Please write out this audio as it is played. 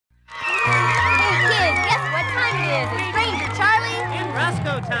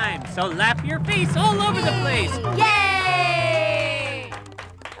so laugh your face all over the place. Yay!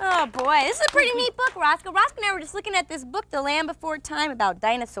 Oh boy, this is a pretty neat book, Roscoe. Roscoe and I were just looking at this book, The Land Before Time, about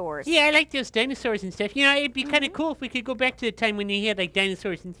dinosaurs. Yeah, I like those dinosaurs and stuff. You know, it'd be kind of cool if we could go back to the time when they had like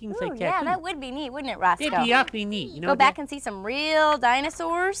dinosaurs and things like that. Yeah, that would be neat, wouldn't it, Roscoe? That'd be awfully neat, you know. Go back and see some real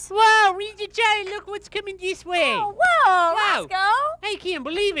dinosaurs. Wow, Ranger Charlie, look what's coming this way. Oh, whoa, Wow. Roscoe. I can't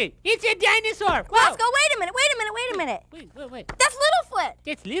believe it. It's a dinosaur. Whoa. Roscoe, wait a minute. Wait. That's Littlefoot.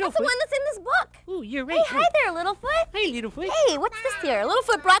 That's Littlefoot. That's the one that's in this book. Ooh, you're right. Hey, hi there, Littlefoot. Hi, Littlefoot. Hey, what's this here?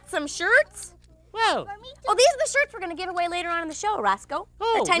 Littlefoot brought some shirts. Whoa. Oh, these are the shirts we're going to give away later on in the show, Roscoe.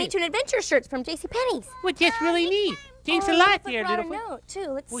 Oh, the Tiny wait. Toon Adventure shirts from JCPenney's. Well, that's really neat. Thanks a lot there, Littlefoot Littlefoot. brought a note, too.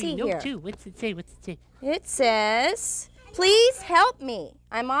 Let's Wait, see note here. too. What's it say? It says, please help me.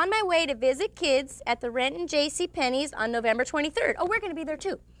 I'm on my way to visit kids at the Renton JCPenney's on November 23rd. Oh, we're going to be there,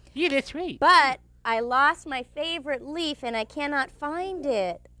 too. Yeah, that's right. But I lost my favorite leaf, and I cannot find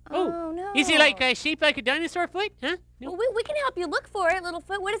it. Oh no. Is it like shaped like a dinosaur foot? Huh? No. Well, we can help you look for it,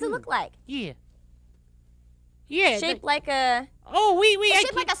 Littlefoot. What does it look like? Yeah. Yeah. Shaped like a... Oh, wait. It's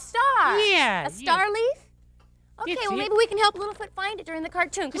shaped like a star. Yeah. A star leaf? Okay, That's well, it. maybe we can help Littlefoot find it during the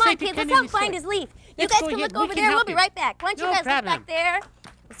cartoon. Just Come on, like the kids, let's kind help of the find sword. his leaf. You Let's guys go can ahead. look We over can there. We'll help be you. right back. Why don't you No guys problem. look back there?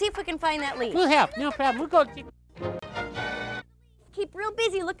 We'll see if we can find that leaf. We'll help. No problem. We'll go. Keep real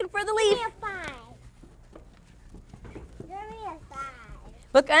busy looking for the leaf.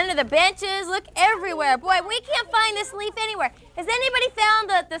 Look under the benches. Look everywhere. Boy, we can't find this leaf anywhere. Has anybody found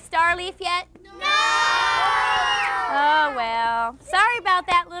the star leaf yet? No! Oh, well. Sorry about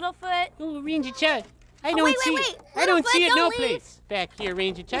that, Littlefoot. Oh, Ranger Chad. I Oh, don't wait, see wait, it. wait. I don't see it Littlefoot, no don't leave. place back here,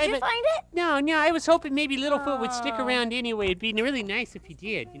 Ranger Chad. Did you but find it? No, I was hoping maybe Littlefoot would stick around anyway. It'd be really nice if he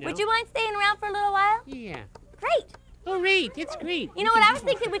did, you know. Would you mind staying around for a little while? Yeah. Great. Oh, right. That's great. You know what? I was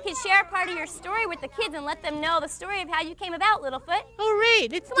thinking we could share part of your story with the kids and let them know the story of how you came about, Littlefoot. All right.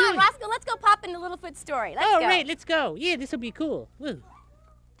 Let's Come do on, it. Roscoe, let's go pop into Littlefoot's story. Let's All go. right. Let's go. Yeah, this will be cool. Woo.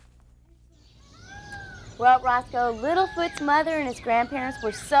 Well, Roscoe, Littlefoot's mother and his grandparents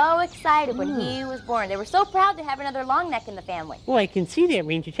were so excited when he was born. They were so proud to have another long neck in the family. Oh, I can see that,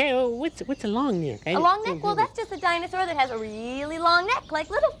 Ranger Chad. Oh, what's a long neck? A long neck? Well, that's just a dinosaur that has a really long neck like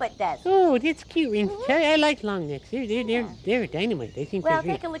Littlefoot does. Oh, that's cute, Ranger Chad. I like long necks. They're dynamite. I think Well, they're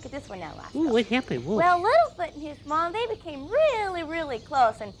great. take a look at this one now, Roscoe. Ooh, what happened? Whoa. Well, Littlefoot and his mom, they became really, really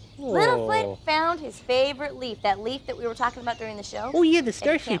close. And Whoa. Littlefoot found his favorite leaf, that leaf that we were talking about during the show. Oh, yeah, the that you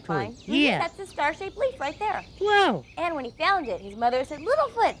star-shaped can't one. find. Yeah. That's the star-shaped leaf right there. Wow. And when he found it, his mother said,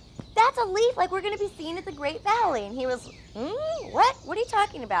 Littlefoot, that's a leaf like we're going to be seeing at the Great Valley. And he was, what? What are you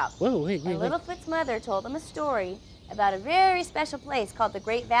talking about? Whoa, wait. And Littlefoot's mother told him a story about a very special place called the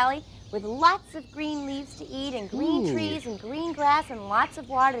Great Valley with lots of green leaves to eat and green Ooh. trees and green grass and lots of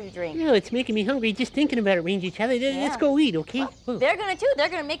water to drink. Oh, it's making me hungry just thinking about it, Ranger Chad. Let's Yeah. go eat, okay? Whoa. They're going to too. They're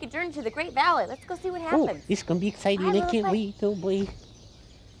going to make a journey to the Great Valley. Let's go see what Oh, happens. this is going to be exciting. Hi, I can't Littlefoot. wait. Oh, boy.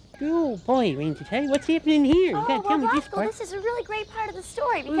 Oh, boy, Ranger Chad. What's happening here? You got to well, tell me this Roscoe, part. this is a really great part of the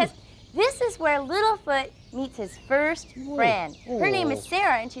story because this is where Littlefoot meets his first friend. Her name is Oh.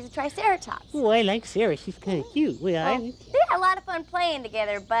 Sarah, and she's a Triceratops. Oh, I like Sarah. She's kind of cute. Well, Well, they had a lot of fun playing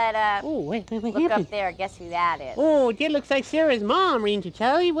together, but Oh, what look happened? up there. Guess who that is? Oh, that looks like Sarah's mom, Ranger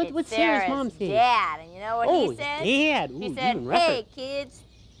Charlie. It's What's Sarah's mom say? Dad, and you know what Oh, he said? Dad. Ooh, He said, even rougher. "Hey kids,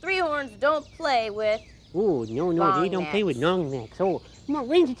 three horns don't play with." Oh, no, long they don't play with necks. long necks. Oh, no,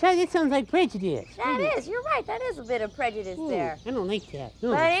 Ranger Charlie, that sounds like prejudice. That is, you're right. That is a bit of prejudice Ooh, there. I don't like that.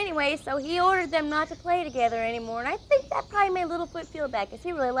 No. But anyway, so he ordered them not to play together anymore, and I think that probably made Littlefoot feel bad because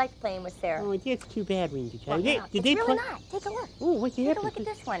he really liked playing with Sarah. Oh, that's too bad, Ranger Charlie. Well, now, Did it's they really play? not. Take a look. Oh, what's Take a happening? look at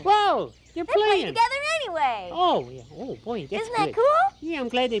this one. Whoa, they're They played playing. together anyway. Oh, yeah. Oh, boy, that's Isn't that good. cool? Yeah, I'm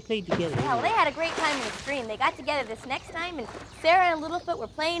glad they played together. Yeah, well, they had a great time in the stream. They got together this next time, and Sarah and Littlefoot were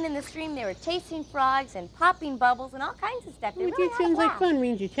playing in the stream. They were chasing frogs and popping bubbles and all kinds of stuff. They Oh, really that had a sounds like blast. fun,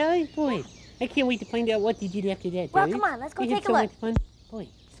 Ranger Charlie. Boy, I can't wait to find out what they did after that. Well, Charlie. come on, let's go They had take a so look. much fun. Boy,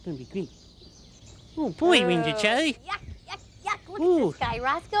 it's going to be great. Oh, boy, Ranger Charlie. Yuck, yuck, yuck. Look Ooh. at this guy,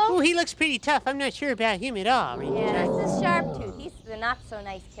 Roscoe. Oh, he looks pretty tough. I'm not sure about him at all, Ranger Yeah, Charlie. this is Sharptooth. He's the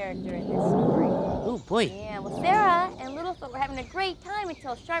not-so-nice character in this story. Oh, boy. Yeah, well, Sarah and Littlefoot were having a great time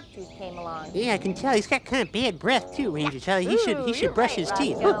until Sharptooth came along. Yeah, I can tell. He's got kind of bad breath, too, Ranger Charlie. He Ooh, should you're brush right, his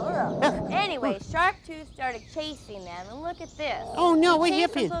teeth. Roscoe. Ugh. Anyway, Sharptooth started chasing them, and look at this. Oh, no, what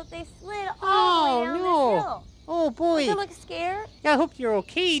Chased them happened? So they slid all the way down this hill. no. Oh, boy. They look scared. I hope you're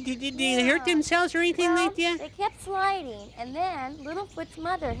okay. Did they hurt Yeah. themselves or anything Well, like that? they kept sliding, and then Littlefoot's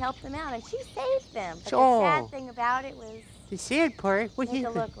mother helped them out, and she saved them. But Oh. the sad thing about it was, The sad part? What take a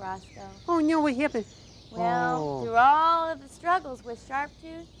happened? look, Roscoe. Oh, no, what happened? Well, Oh. through all of the struggles with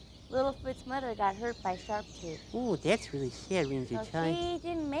Sharptooth, Littlefoot's mother got hurt by Sharptooth. Oh, that's really sad, Ranger So Charlie. she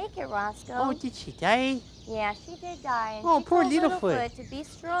didn't make it, Roscoe. Oh, did she die? Yeah, she did die. And Oh, she poor told Littlefoot. Littlefoot to be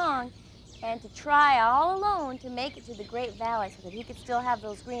strong and to try all alone to make it to the Great Valley so that he could still have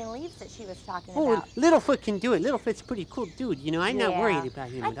those green leaves that she was talking Oh, about. Littlefoot can do it. Littlefoot's a pretty cool dude. You know, I'm not Yeah. worried about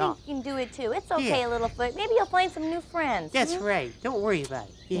him I at all. think you can do it too. It's okay, Littlefoot. Maybe you'll find some new friends. That's hmm? right. Don't worry about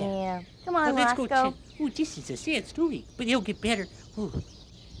it. Yeah. Yeah. Come on, Now, let's go Roscoe. check. Oh, this is a sad story, but it'll get better. Oh,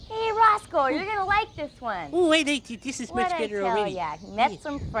 Hey, Roscoe, you're gonna like this one. oh wait, this is much What'd I better tell already. ya? He met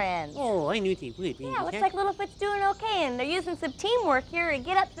some friends. Oh, I knew they would. Yeah, Ranger looks Charlie. like Littlefoot's doing okay, and they're using some teamwork here to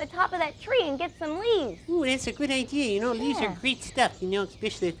get up to the top of that tree and get some leaves. Ooh, that's a good idea. You know, leaves are Yeah. great stuff, you know,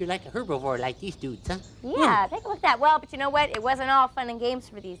 especially if you're like a herbivore like these dudes, huh? Yeah, take a look at that. Well, but you know what? It wasn't all fun and games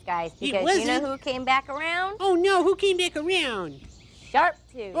for these guys because you know wasn't? who came back around? Oh, no, who came back around?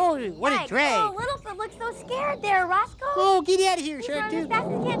 Sharptooth. Oh, what a Yikes. drag. Oh, Littlefoot looks so scared there, Roscoe. Oh, get out of here, He's running as Sharptooth. fast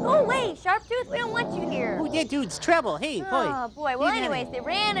as he can. Go away, Sharptooth. We don't want you here. Oh, that dude's trouble. Hey, boy. Oh, boy. Well, Get out of anyways, here. they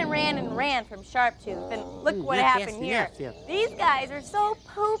ran and ran and ran from Sharptooth. And look what not happened fast here. enough, yeah. These guys are so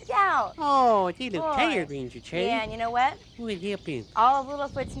pooped out. Oh, they look Boy. tired, Ranger Charlie. Yeah, and you know what? What happened? All of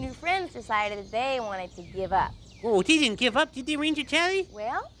Littlefoot's new friends decided that they wanted to give up. Oh, they didn't give up, did they, Ranger Charlie?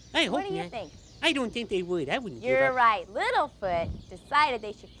 Well, I hope what do you not. think? I don't think they would. I wouldn't give You're up. right. Littlefoot decided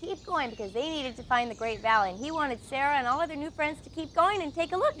they should keep going because they needed to find the Great Valley. And he wanted Sarah and all of their new friends to keep going and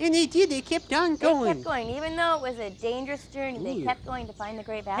take a look. And they did. They kept on They going. kept going. Even though it was a dangerous journey, they Ooh. kept going to find the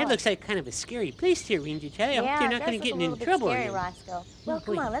Great Valley. That looks like kind of a scary place here, Ranger Charlie. I yeah, hope they're it not does going look to get a in little bit trouble. scary, here. Roscoe. Well, boy.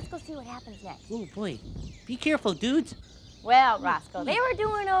 come on, let's go see what happens next. Oh, boy. Be careful, dudes. Well, Roscoe, they were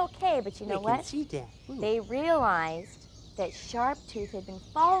doing okay, but you know I can what? see that. Ooh. They realized that Sharptooth had been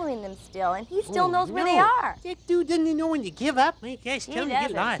following them still, and he still Oh, knows where no. they are. That dude doesn't know when to give up. My gosh, He tell him to get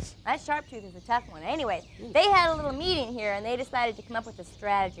doesn't. lost. That Sharptooth is a tough one. Anyways, they had a little meeting here, and they decided to come up with a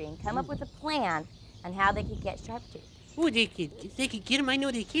strategy and come up with a plan on how they could get Sharptooth. Oh, they could get him. I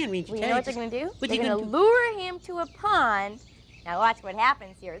know they can, Ranger Well, Charlie. you know what they're going to do? What They're they going gonna to do? lure him to a pond. Now watch what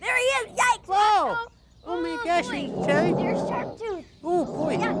happens here. There he is! Yikes! Whoa! Roscoe. Oh, my gosh, boy. Ranger Charlie. There's Sharptooth. Oh,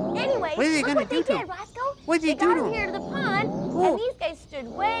 boy. Yeah, anyways, What are they look gonna what do they to did, him? Roscoe. What'd they do got to him him? here to the pond, Oh. and these guys stood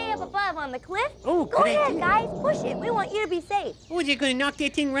way up above on the cliff. Oh, Go good ahead, idea. guys, push it. We want you to be safe. Oh, they're going to knock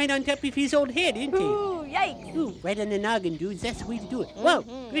that thing right on top of his old head, isn't they? Ooh, yikes. Ooh, right on the noggin, dudes. That's the way to do it. Whoa,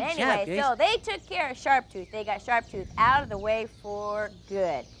 good job, Anyway, guys. so they took care of Sharptooth. They got Sharptooth out of the way for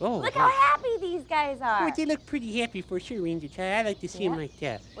good. Oh, Look wow. how happy these guys are. Oh, they look pretty happy for sure, Ranger Charlie. I like to see him Yeah. like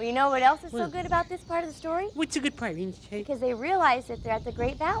that. Well, you know what else is so Well- good about this part of the story? What's the good part, Ranger Charlie? Because they realized that they're at the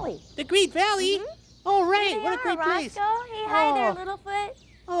Great Valley. The Great Valley? Mhm. Oh, There right. they What a are, great place. Roscoe. Hey, hi there, Oh. Littlefoot.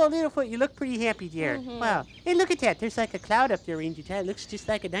 Oh, Littlefoot, you look pretty happy there. Mhm. Wow. Hey, look at that. There's like a cloud up there, Ranger Charlie. It looks just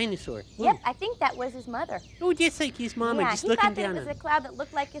like a dinosaur. Yep, I think that was his mother. Oh, just like his mama, Yeah, just he looking thought that down it on was a him. cloud that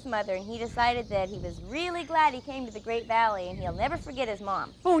looked like his mother, and he decided that he was really glad he came to the Great Valley, and he'll never forget his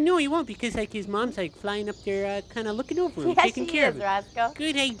mom. Oh, no, he won't, because like his mom's like flying up there, kind of looking over him, Yes, taking she care is, of him. Roscoe.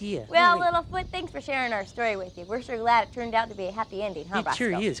 Good idea. Well, All right. Littlefoot, thanks for sharing our story with you. We're sure glad it turned out to be a happy ending, huh, It Roscoe?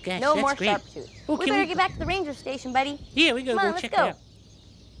 sure is. Gosh, no that's more great. Sharptooth. Oh, We can better we- get back to the ranger station, buddy. Yeah, we gotta Come go on, let's check go. it out.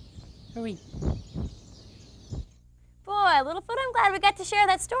 Hurry. Boy, Littlefoot, I'm glad we got to share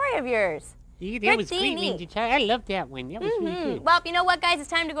that story of yours. Yeah, that was Pretty great, neat. Ranger Charlie. I love that one. That was really good. Well, you know what, guys? It's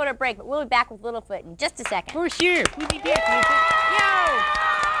time to go to a break, but we'll be back with Littlefoot in just a second. For sure. We'll be back,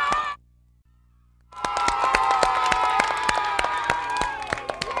 Littlefoot.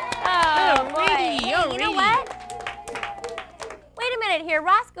 Oh, boy. Alrighty, Hey, you know alrighty. what? Wait a minute here.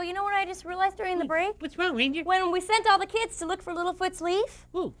 Roscoe, you know what I just realized during the break? What's wrong, Ranger? When we sent all the kids to look for Littlefoot's leaf,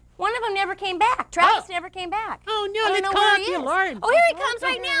 Ooh. one of them never came back. Travis never came back. Oh, no, I don't let's know call where out he the is. alarm. Oh, here he comes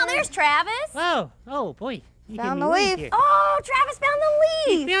right now. There's Travis. Oh, boy. You Found hit the me right leaf. here. Oh, Travis found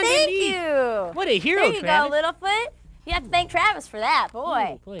the leaf. He found the Thank leaf. you. What a hero, There you Travis. go, Littlefoot. You have to thank Travis for that,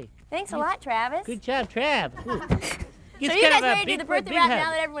 boy. Oh, boy. Thanks a lot, Travis. Good job, Trav. Ooh. So It's you kind guys of a ready to do big the boy, birthday big rap hug.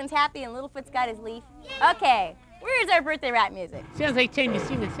 now that everyone's happy and Littlefoot's got his leaf? Okay. Where's our birthday rap music? Sounds like time to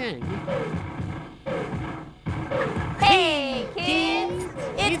sing a song. Hey, kids,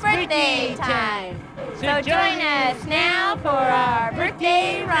 it's birthday time. So join us now for our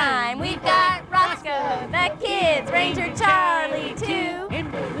birthday rhyme. We've got Roscoe, the kids, Ranger Charlie too,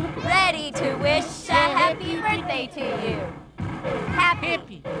 And Littlefoot. ready to wish a happy birthday to you.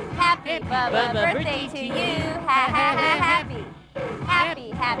 Happy, happy Bubba birthday to you. Ha ha ha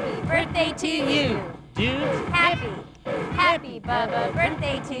happy, happy birthday to you. Dudes, Happy Bubba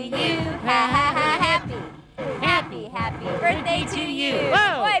birthday to you. Ha ha ha happy birthday to you.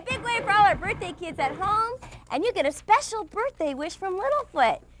 Whoa. Boy, big wave for all our birthday kids at home and you get a special birthday wish from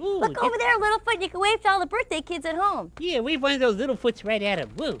Littlefoot. Ooh, Look over there, Littlefoot. You can wave to all the birthday kids at home. Yeah, wave one of those little foots right at him.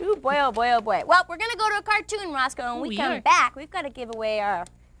 Woo. Ooh, boy, oh, boy, oh, boy. Well, we're going to go to a cartoon, Roscoe, and when we come back, we've got to give away our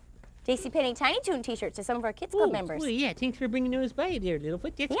JCPenney Tiny Toon t-shirts to some of our Kids Club members. Ooh, yeah, thanks for bringing those by there,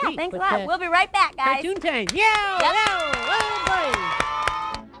 Littlefoot. That's great. Yeah, thanks a lot. We'll be right back, guys. Cartoon time. Yeah,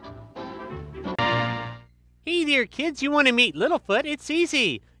 Hey there, kids. You want to meet Littlefoot? It's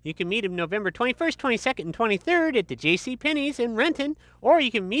easy. You can meet him November 21st, 22nd, and 23rd at the JCPenney's in Renton, or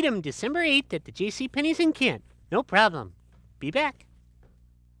you can meet him December 8th at the JCPenney's in Kent. No problem. Be back.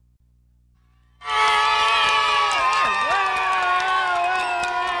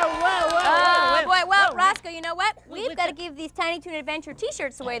 Well, Roscoe, you know what? We've got to give these Tiny Toon Adventure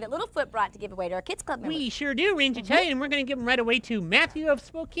t-shirts away that Littlefoot brought to give away to our Kids Club members. We sure do, Ranger Ty, and we're going to give them right away to Matthew of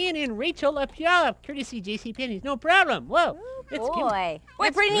Spokane and Rachel of Puyallup, courtesy JCPenney's. No problem. Whoa. Boy,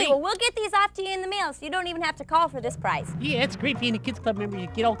 pretty neat. Well, we'll get these off to you in the mail, so you don't even have to call for this price. Yeah, it's great being a Kids Club member. You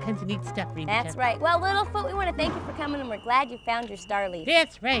get all kinds of neat stuff, Ranger That's right. Well, Littlefoot, we want to thank you for coming, and we're glad you found your star lead.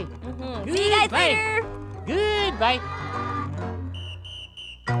 That's right. See you guys later. Goodbye.